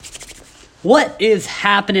What is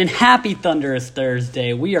happening? Happy Thunderous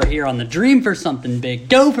Thursday. We are here on the Dream for Something Big,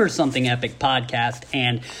 Go for Something Epic podcast.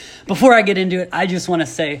 And before I get into it, I just want to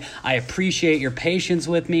say I appreciate your patience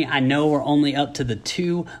with me. I know we're only up to the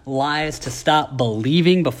 2 lies to stop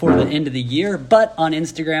believing before the end of the year, but on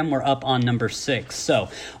Instagram, we're up on number 6. So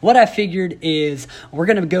what I figured is we're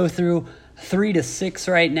going to go through 3 to 6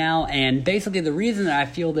 right now, and basically the reason that I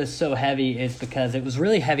feel this so heavy is because it was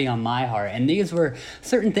really heavy on my heart, and these were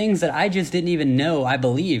certain things that I just didn't even know I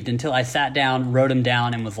believed until I sat down, wrote them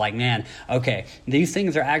down, and was like, man, okay, these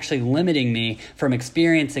things are actually limiting me from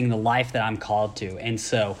experiencing the life that I'm called to. And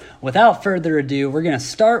so without further ado, we're going to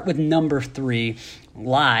start with number 3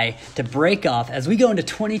 lie to break off as we go into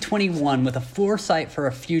 2021 with a foresight for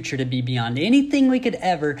a future to be beyond anything we could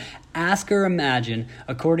ever ask or imagine,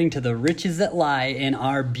 according to the riches that lie in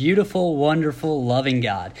our beautiful, wonderful, loving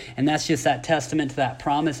God. And that's just that testament to that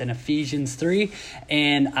promise in Ephesians 3.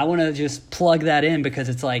 And I want to just plug that in because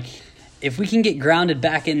it's like, if we can get grounded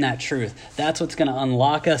back in that truth, that's what's going to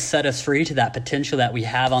unlock us, set us free to that potential that we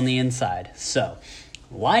have on the inside. So,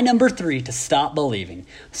 lie number 3 to stop believing.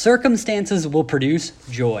 Circumstances will produce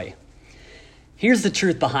joy. Here's the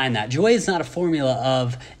truth behind that. Joy is not a formula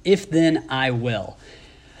of if then I will.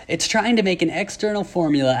 It's trying to make an external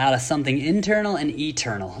formula out of something internal and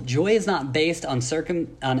eternal. Joy is not based on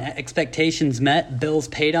expectations met, bills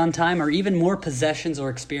paid on time, or even more possessions or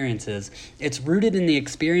experiences. It's rooted in the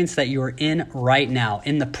experience that you are in right now,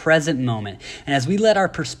 in the present moment. And as we let our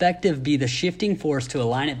perspective be the shifting force to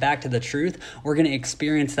align it back to the truth, we're going to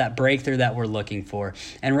experience that breakthrough that we're looking for.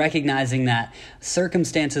 And recognizing that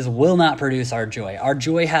circumstances will not produce our joy. Our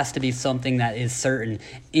joy has to be something that is certain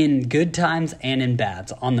in good times and in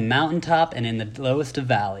bad, on the mountaintop and in the lowest of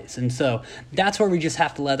valleys. And so that's where we just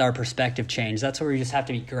have to let our perspective change. That's where we just have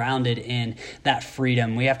to be grounded in that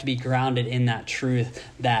freedom. We have to be grounded in that truth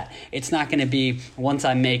that it's not going to be once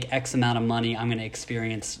I make X amount of money, I'm going to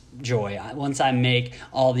experience joy. Once I make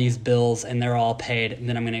all these bills and they're all paid,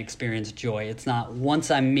 then I'm going to experience joy. It's not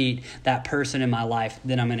once I meet that person in my life,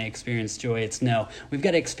 then I'm going to experience joy. It's no, we've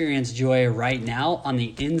got to experience joy right now on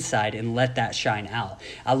the inside and let that shine out.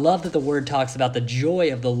 I love that the word talks about the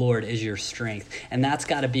joy of the Lord is your strength. And that's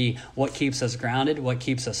got to be what keeps us grounded, what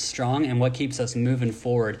keeps us strong, and what keeps us moving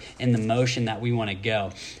forward in the motion that we want to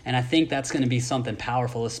go. And I think that's going to be something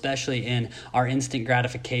powerful, especially in our instant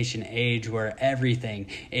gratification age where everything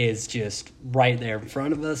is just right there in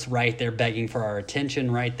front of us, right there begging for our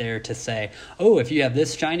attention, right there to say, oh, if you have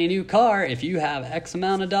this shiny new car, if you have X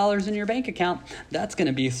amount of dollars in your bank account, that's going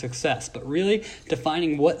to be success. But really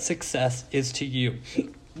defining what success is to you.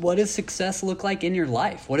 What does success look like in your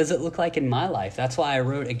life? What does it look like in my life? That's why I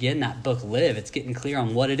wrote, again, that book, Live. It's getting clear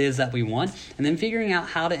on what it is that we want and then figuring out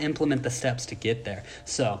how to implement the steps to get there.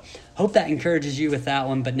 So hope that encourages you with that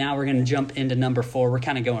one. But now we're going to jump into number 4. We're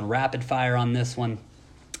kind of going rapid fire on this one.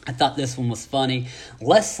 I thought this one was funny.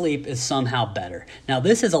 Less sleep is somehow better. Now,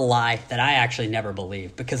 this is a lie that I actually never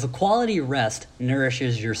believed because the quality rest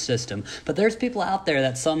nourishes your system. But there's people out there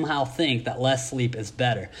that somehow think that less sleep is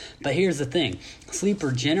better. But here's the thing. Sleep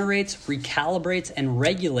regenerates, recalibrates, and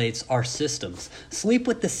regulates our systems. Sleep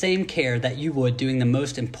with the same care that you would doing the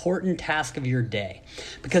most important task of your day.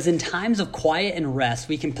 Because in times of quiet and rest,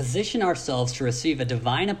 we can position ourselves to receive a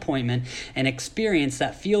divine appointment, an experience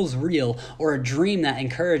that feels real, or a dream that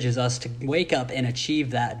encourages us to wake up and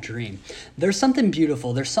achieve that dream. There's something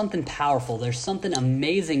beautiful, there's something powerful, there's something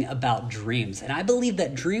amazing about dreams. And I believe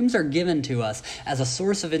that dreams are given to us as a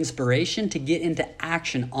source of inspiration to get into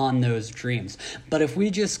action on those dreams. But if we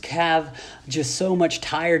just have just so much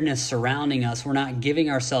tiredness surrounding us, we're not giving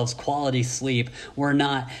ourselves quality sleep, we're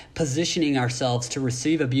not positioning ourselves to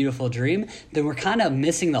receive a beautiful dream, then we're kind of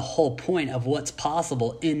missing the whole point of what's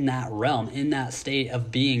possible in that realm, in that state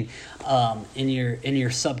of being in your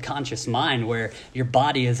subconscious mind where your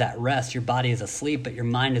body is at rest, your body is asleep, but your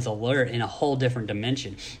mind is alert in a whole different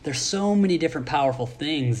dimension. There's so many different powerful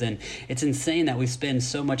things, and it's insane that we spend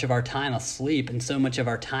so much of our time asleep and so much of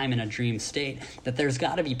our time in a dream state that there's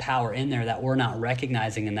got to be power in there that we're not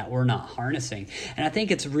recognizing and that we're not harnessing. And I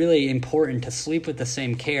think it's really important to sleep with the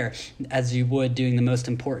same care as you would doing the most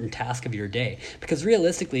important task of your day, because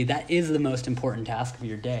realistically, that is the most important task of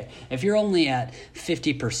your day. If you're only at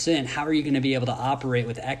 50%, how are you going to be able to operate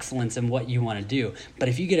with excellence in what you want to do. But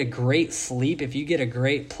if you get a great sleep, if you get a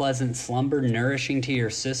great pleasant slumber nourishing to your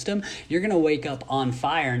system, you're going to wake up on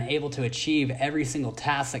fire and able to achieve every single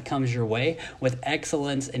task that comes your way with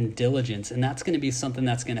excellence and diligence. And that's going to be something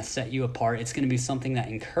that's going to set you apart. It's going to be something that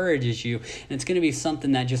encourages you, and it's going to be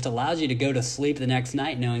something that just allows you to go to sleep the next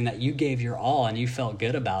night knowing that you gave your all and you felt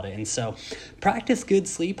good about it. And so practice good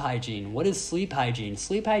sleep hygiene. What is sleep hygiene?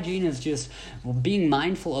 Sleep hygiene is just being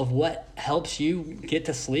mindful of what helps you get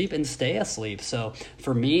to sleep and stay asleep. So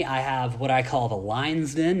for me, I have what I call the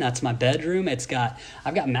Lion's Den. That's my bedroom. I've got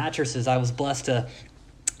mattresses. I was blessed to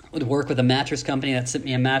work with a mattress company that sent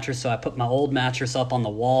me a mattress, so I put my old mattress up on the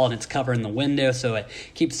wall and it's covering the window so it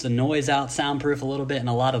keeps the noise out, soundproof a little bit, and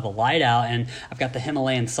a lot of the light out. And I've got the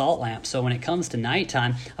Himalayan salt lamp, so when it comes to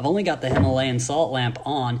nighttime, I've only got the Himalayan salt lamp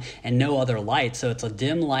on and no other light. So it's a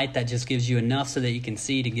dim light that just gives you enough so that you can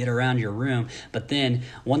see to get around your room. But then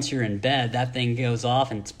once you're in bed, that thing goes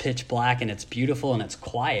off and it's pitch black and it's beautiful and it's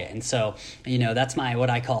quiet. And so, that's my what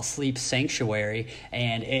I call sleep sanctuary,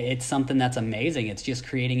 and it's something that's amazing. It's just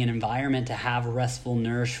creating an environment to have restful,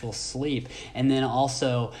 nourishful sleep. And then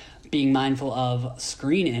also being mindful of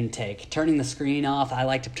screen intake, turning the screen off. I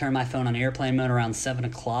like to turn my phone on airplane mode around 7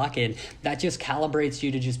 o'clock, and that just calibrates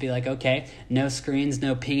you to just be like, okay, no screens,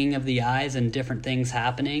 no pinging of the eyes and different things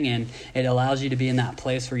happening. And it allows you to be in that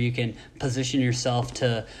place where you can position yourself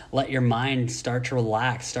to let your mind start to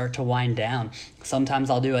relax, start to wind down. Sometimes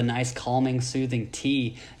I'll do a nice calming, soothing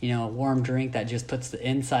tea, a warm drink that just puts the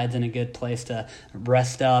insides in a good place to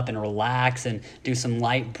rest up and relax and do some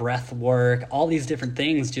light breath work. All these different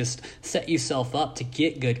things just set yourself up to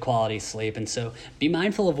get good quality sleep. And so be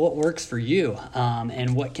mindful of what works for you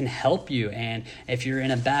and what can help you. And if you're in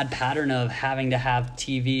a bad pattern of having to have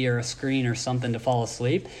TV or a screen or something to fall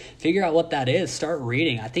asleep, figure out what that is. Start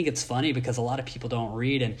reading. I think it's funny because a lot of people don't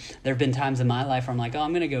read. And there have been times in my life where I'm like,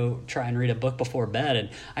 I'm going to go try and read a book before bed, and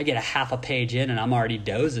I get a half a page in and I'm already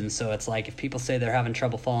dozing. So it's like if people say they're having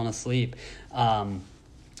trouble falling asleep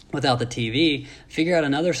without the TV, figure out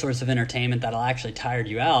another source of entertainment that'll actually tire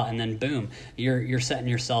you out, and then boom, you're setting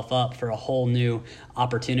yourself up for a whole new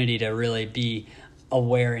opportunity to really be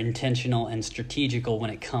aware, intentional, and strategical when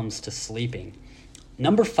it comes to sleeping.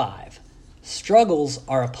 Number 5, struggles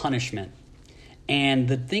are a punishment. And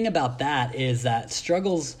the thing about that is that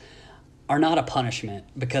struggles are not a punishment,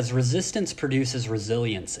 because resistance produces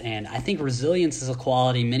resilience. And I think resilience is a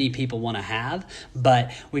quality many people want to have,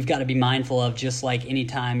 but we've got to be mindful of, just like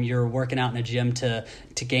anytime you're working out in a gym to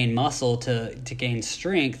gain muscle, to gain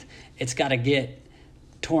strength, it's got to get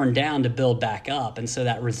torn down to build back up. And so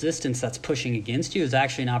that resistance that's pushing against you is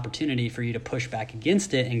actually an opportunity for you to push back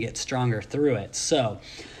against it and get stronger through it. So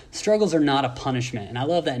struggles are not a punishment. And I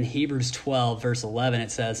love that in Hebrews 12, verse 11,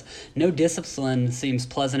 it says, "No discipline seems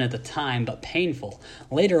pleasant at the time, but painful.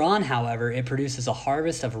 Later on, however, it produces a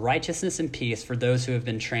harvest of righteousness and peace for those who have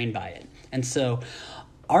been trained by it." And so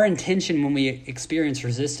our intention when we experience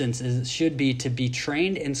resistance should be to be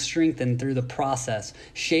trained and strengthened through the process,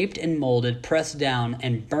 shaped and molded, pressed down,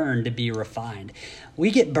 and burned to be refined.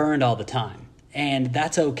 We get burned all the time, and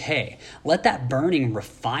that's okay. Let that burning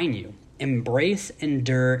refine you. Embrace,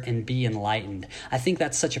 endure, and be enlightened. I think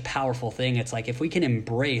that's such a powerful thing. It's like if we can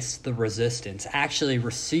embrace the resistance, actually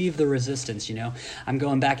receive the resistance, I'm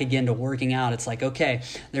going back again to working out. It's like, okay,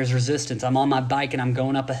 there's resistance. I'm on my bike and I'm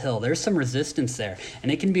going up a hill. There's some resistance there.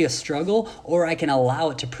 And it can be a struggle, or I can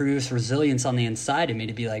allow it to produce resilience on the inside of me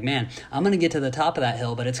to be like, man, I'm going to get to the top of that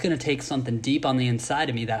hill, but it's going to take something deep on the inside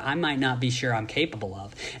of me that I might not be sure I'm capable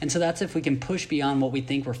of. And so that's if we can push beyond what we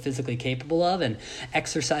think we're physically capable of, and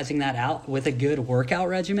exercising that out with a good workout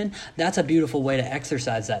regimen. That's a beautiful way to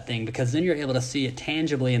exercise that thing, because then you're able to see it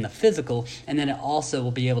tangibly in the physical, and then it also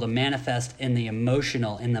will be able to manifest in the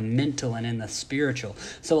emotional, in the mental, and in the spiritual.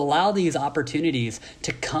 So allow these opportunities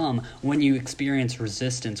to come when you experience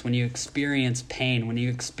resistance, when you experience pain, when you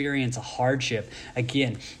experience a hardship.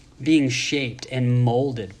 Again, being shaped and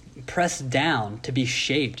molded, pressed down to be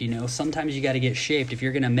shaped. Sometimes you got to get shaped. If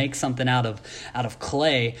you're going to make something out of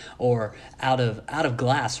clay or out of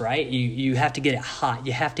glass, right? You have to get it hot.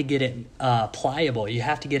 You have to get it pliable. You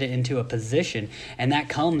have to get it into a position, and that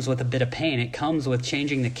comes with a bit of pain. It comes with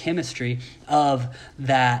changing the chemistry of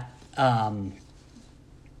that.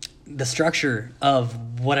 The structure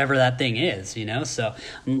of whatever that thing is, so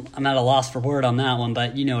I'm at a loss for word on that one,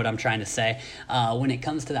 but you know what I'm trying to say. When it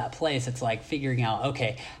comes to that place, it's like figuring out,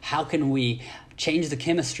 okay, how can we change the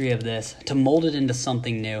chemistry of this, to mold it into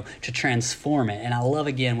something new, to transform it. And I love,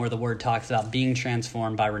 again, where the word talks about being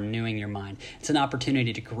transformed by renewing your mind. It's an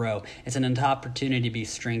opportunity to grow. It's an opportunity to be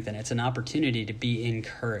strengthened. It's an opportunity to be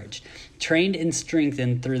encouraged, trained and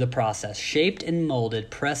strengthened through the process, shaped and molded,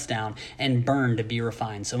 pressed down, and burned to be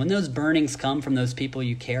refined. So when those burnings come from those people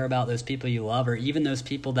you care about, those people you love, or even those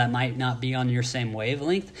people that might not be on your same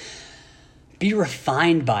wavelength, be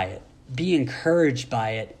refined by it, be encouraged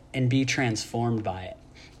by it, and be transformed by it.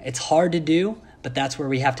 It's hard to do, but that's where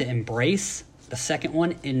we have to embrace. The second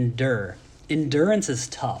one, endure. Endurance is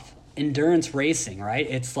tough. Endurance racing, right?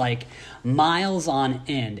 It's like miles on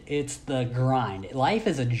end. It's the grind. Life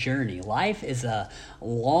is a journey. Life is a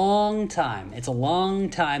long time. It's a long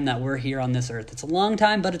time that we're here on this earth. It's a long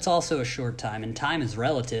time, but it's also a short time. And time is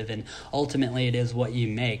relative, and ultimately it is what you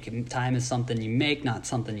make. And time is something you make, not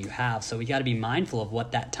something you have. So we got to be mindful of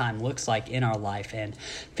what that time looks like in our life and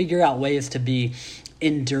figure out ways to be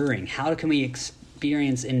enduring. How can we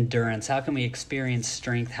experience endurance? How can we experience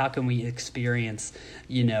strength? How can we experience,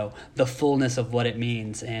 the fullness of what it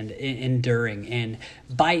means and enduring? And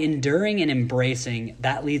by enduring and embracing,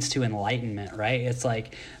 that leads to enlightenment, right? It's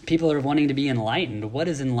like people are wanting to be enlightened. What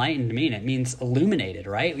does enlightened mean? It means illuminated,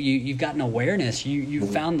 right? You've got an awareness.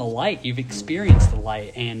 You've found the light. You've experienced the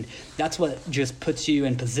light. And that's what just puts you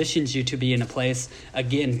and positions you to be in a place,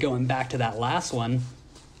 again, going back to that last one,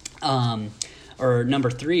 or number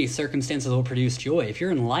 3, circumstances will produce joy. If you're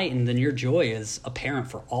enlightened, then your joy is apparent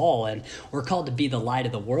for all. And we're called to be the light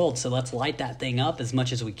of the world. So let's light that thing up as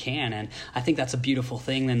much as we can. And I think that's a beautiful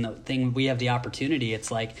thing. And the thing we have the opportunity, it's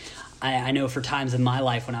like, I know for times in my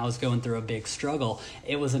life when I was going through a big struggle,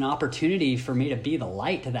 it was an opportunity for me to be the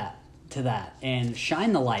light to that and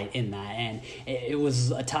shine the light in that. And it was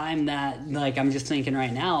a time that, like, I'm just thinking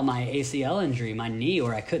right now, my ACL injury, my knee,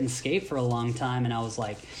 where I couldn't skate for a long time, and I was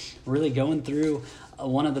like really going through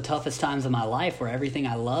one of the toughest times of my life where everything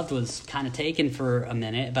I loved was kind of taken for a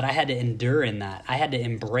minute, but I had to endure in that. I had to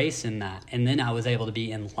embrace in that. And then I was able to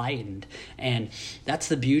be enlightened. And that's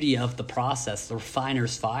the beauty of the process, the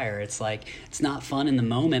refiner's fire. It's like, it's not fun in the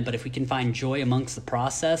moment, but if we can find joy amongst the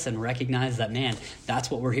process and recognize that, man, that's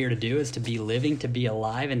what we're here to do, is to be living, to be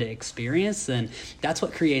alive, and to experience, then that's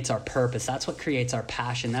what creates our purpose. That's what creates our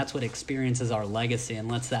passion. That's what experiences our legacy and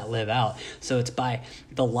lets that live out. So it's by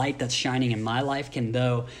the light that's shining in my life can,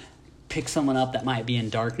 though, pick someone up that might be in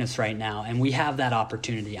darkness right now, and we have that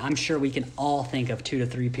opportunity. I'm sure we can all think of 2 to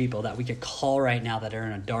 3 people that we could call right now that are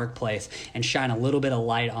in a dark place and shine a little bit of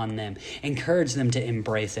light on them, encourage them to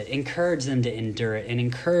embrace it, encourage them to endure it, and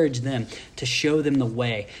encourage them to show them the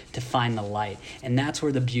way to find the light. And that's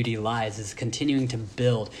where the beauty lies, is continuing to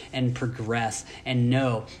build and progress and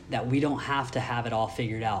know that we don't have to have it all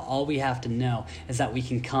figured out. All we have to know is that we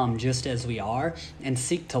can come just as we are and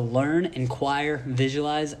seek to learn, inquire,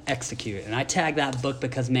 visualize, execute. And I tag that book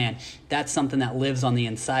because, man, that's something that lives on the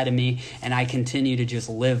inside of me, and I continue to just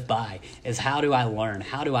live by, is how do I learn?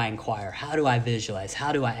 How do I inquire? How do I visualize?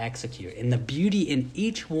 How do I execute? And the beauty in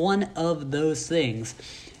each one of those things,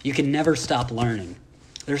 you can never stop learning.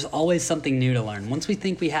 There's always something new to learn. Once we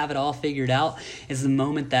think we have it all figured out is the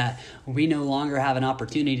moment that we no longer have an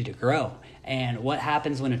opportunity to grow. And what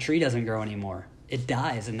happens when a tree doesn't grow anymore? It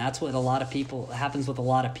dies, and that's what happens with a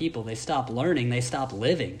lot of people. They stop learning, they stop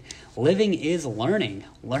living. Living is learning.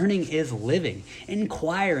 Learning is living.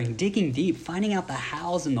 Inquiring, digging deep, finding out the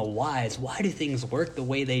hows and the whys. Why do things work the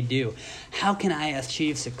way they do? How can I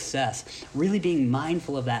achieve success? Really being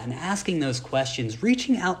mindful of that and asking those questions,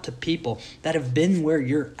 reaching out to people that have been where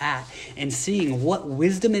you're at and seeing what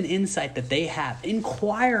wisdom and insight that they have.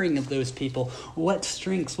 Inquiring of those people, what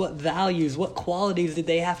strengths, what values, what qualities did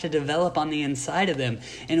they have to develop on the inside of them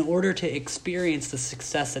in order to experience the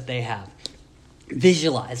success that they have.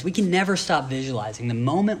 Visualize. We can never stop visualizing. The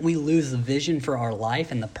moment we lose the vision for our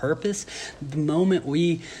life and the purpose, the moment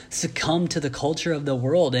we succumb to the culture of the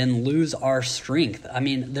world and lose our strength. I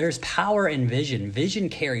mean, there's power in vision. Vision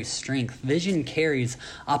carries strength. Vision carries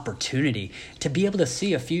opportunity to be able to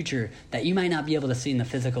see a future that you might not be able to see in the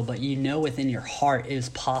physical, but you know within your heart is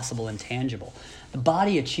possible and tangible. The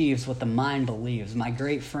body achieves what the mind believes. My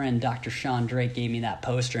great friend, Dr. Sean Drake, gave me that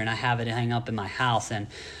poster, and I have it hang up in my house. And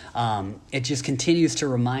it just continues to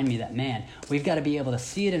remind me that, man, we've got to be able to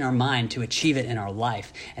see it in our mind to achieve it in our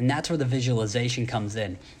life. And that's where the visualization comes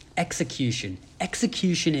in. Execution.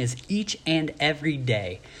 Execution is each and every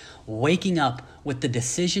day waking up with the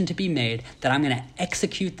decision to be made that I'm going to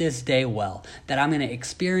execute this day well, that I'm going to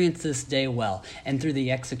experience this day well, and through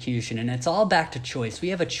the execution. And it's all back to choice. We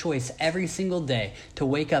have a choice every single day to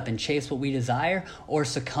wake up and chase what we desire, or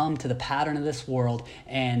succumb to the pattern of this world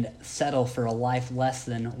and settle for a life less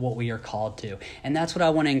than what we are called to. And that's what I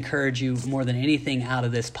want to encourage you more than anything out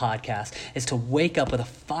of this podcast, is to wake up with a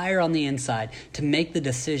fire on the inside, to make the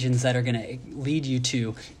decisions that are going to lead you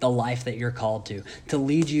to the life that you're called to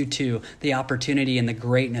lead you to the opportunity and the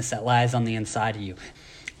greatness that lies on the inside of you.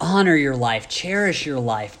 Honor your life, cherish your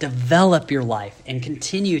life, develop your life, and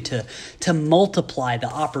continue to multiply the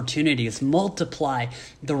opportunities, multiply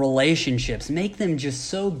the relationships, make them just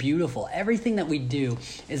so beautiful. Everything that we do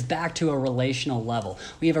is back to a relational level.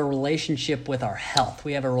 We have a relationship with our health.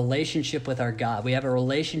 We have a relationship with our God. We have a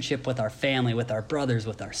relationship with our family, with our brothers,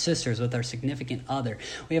 with our sisters, with our significant other.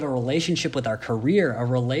 We have a relationship with our career, a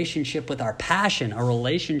relationship with our passion, a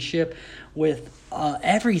relationship with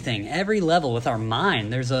everything, every level, with our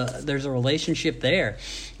mind. There's a relationship there.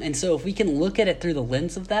 And so if we can look at it through the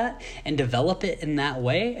lens of that and develop it in that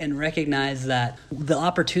way, and recognize that the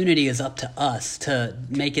opportunity is up to us to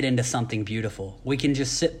make it into something beautiful. We can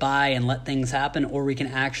just sit by and let things happen, or we can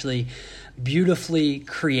actually beautifully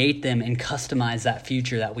create them and customize that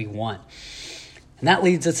future that we want. And that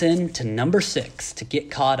leads us into number 6, to get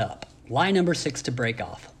caught up. Lie number 6 to break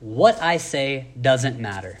off. What I say doesn't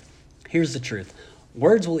matter. Here's the truth.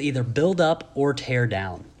 Words will either build up or tear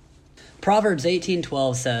down. Proverbs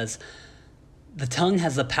 18:12 says, "The tongue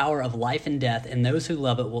has the power of life and death, and those who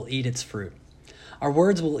love it will eat its fruit." Our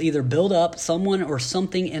words will either build up someone or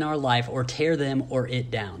something in our life, or tear them or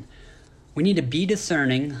it down. We need to be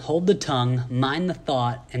discerning, hold the tongue, mind the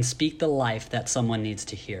thought, and speak the life that someone needs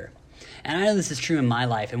to hear. And I know this is true in my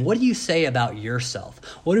life. And what do you say about yourself?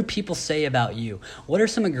 What do people say about you? What are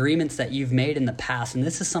some agreements that you've made in the past? And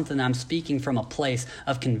this is something I'm speaking from a place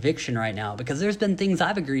of conviction right now, because there's been things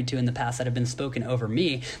I've agreed to in the past that have been spoken over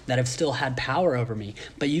me that have still had power over me.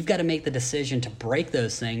 But you've got to make the decision to break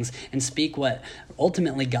those things and speak what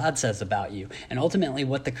ultimately God says about you, and ultimately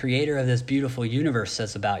what the creator of this beautiful universe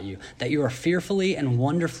says about you, that you are fearfully and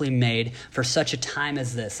wonderfully made for such a time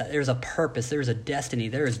as this, that there's a purpose, there's a destiny,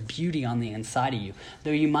 there is beauty on the inside of you.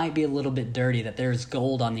 Though you might be a little bit dirty, that there's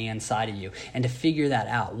gold on the inside of you. And to figure that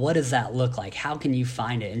out, what does that look like? How can you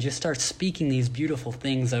find it? And just start speaking these beautiful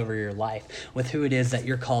things over your life with who it is that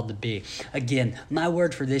you're called to be. Again, my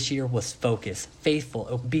word for this year was focus, faithful,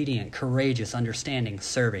 obedient, courageous, understanding,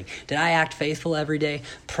 serving. Did I act faithful every day?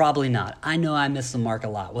 Probably not. I know I missed the mark a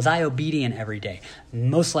lot. Was I obedient every day?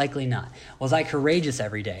 Most likely not. Was I courageous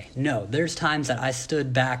every day? No. There's times that I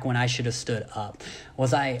stood back when I should have stood up.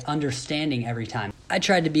 Was I understanding every time? I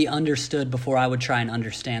tried to be understood before I would try and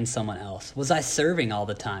understand someone else. Was I serving all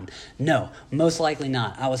the time? No, most likely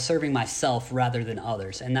not. I was serving myself rather than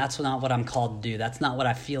others, and that's not what I'm called to do. That's not what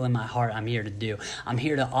I feel in my heart I'm here to do. I'm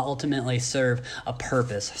here to ultimately serve a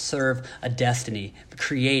purpose, serve a destiny,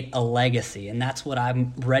 create a legacy, and that's what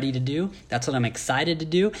I'm ready to do. That's what I'm excited to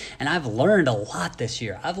do, and I've learned a lot this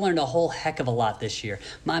year. I've learned a whole heck of a lot this year.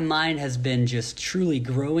 My mind has been just truly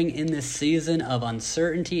growing in this season of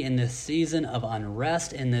uncertainty, in this season of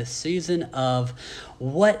unrest, in this season of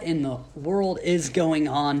what in the world is going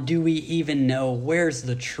on? Do we even know? Where's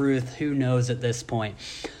the truth? Who knows at this point?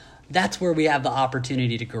 That's where we have the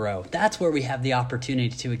opportunity to grow. That's where we have the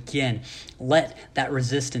opportunity to, again, let that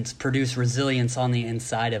resistance produce resilience on the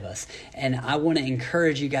inside of us. And I want to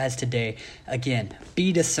encourage you guys today, again,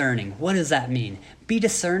 be discerning. What does that mean? Be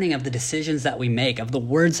discerning of the decisions that we make, of the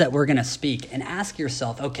words that we're going to speak, and ask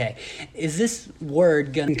yourself, okay, is this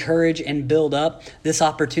word going to encourage and build up this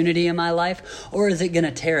opportunity in my life, or is it going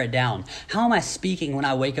to tear it down? How am I speaking when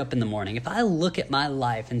I wake up in the morning? If I look at my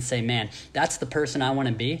life and say, man, that's the person I want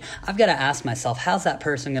to be, I've got to ask myself, how's that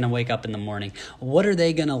person going to wake up in the morning? What are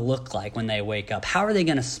they going to look like when they wake up? How are they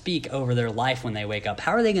going to speak over their life when they wake up?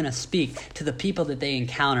 How are they going to speak to the people that they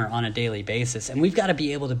encounter on a daily basis? And we've got to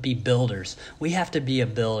be able to be builders. We have to be a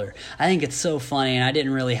builder. I think it's so funny, and I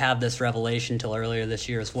didn't really have this revelation until earlier this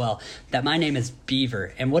year as well, that my name is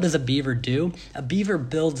Beaver. And what does a beaver do? A beaver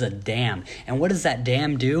builds a dam. And what does that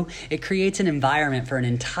dam do? It creates an environment for an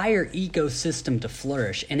entire ecosystem to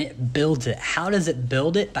flourish, and it builds it. How does it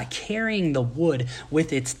build it? By carrying the wood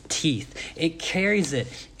with its teeth. It carries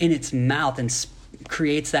it in its mouth and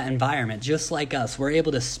creates that environment, just like us. We're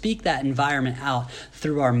able to speak that environment out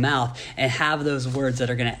through our mouth and have those words that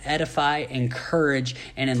are going to edify, encourage,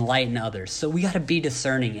 and enlighten others. So we got to be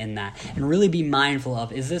discerning in that and really be mindful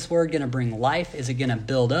of, is this word going to bring life? Is it going to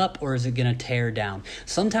build up, or is it going to tear down?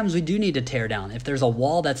 Sometimes we do need to tear down. If there's a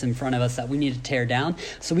wall that's in front of us that we need to tear down,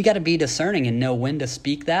 so we got to be discerning and know when to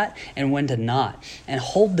speak that and when to not. And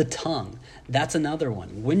hold the tongue. That's another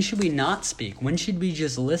one. When should we not speak? When should we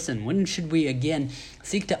just listen? When should we, again,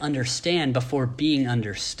 seek to understand before being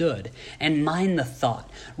understood? And mind the thought.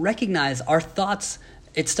 Recognize our thoughts.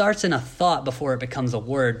 It starts in a thought before it becomes a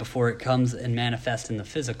word, before it comes and manifests in the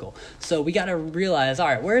physical. So we got to realize, all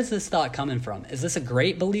right, where is this thought coming from? Is this a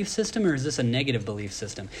great belief system, or is this a negative belief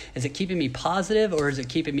system? Is it keeping me positive, or is it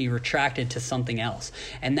keeping me retracted to something else?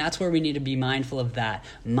 And that's where we need to be mindful of that.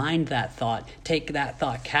 Mind that thought, take that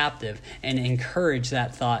thought captive, and encourage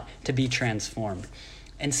that thought to be transformed.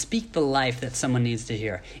 And speak the life that someone needs to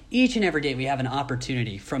hear. Each and every day we have an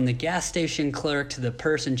opportunity, from the gas station clerk to the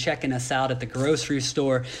person checking us out at the grocery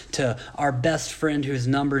store, to our best friend whose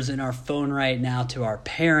number's in our phone right now, to our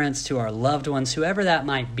parents, to our loved ones, whoever that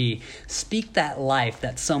might be. Speak that life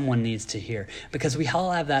that someone needs to hear, because we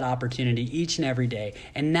all have that opportunity each and every day.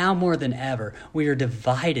 And now more than ever, we are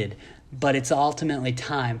divided, but it's ultimately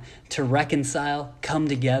time to reconcile, come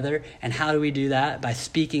together. And how do we do that? By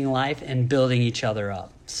speaking life and building each other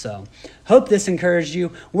up. So, hope this encouraged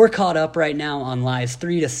you. We're caught up right now on lies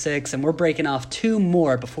 3 to 6, and we're breaking off 2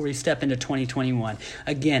 more before we step into 2021.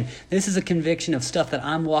 Again, this is a conviction of stuff that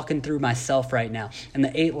I'm walking through myself right now, and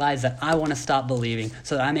the 8 lies that I want to stop believing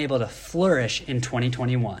so that I'm able to flourish in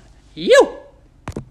 2021. You!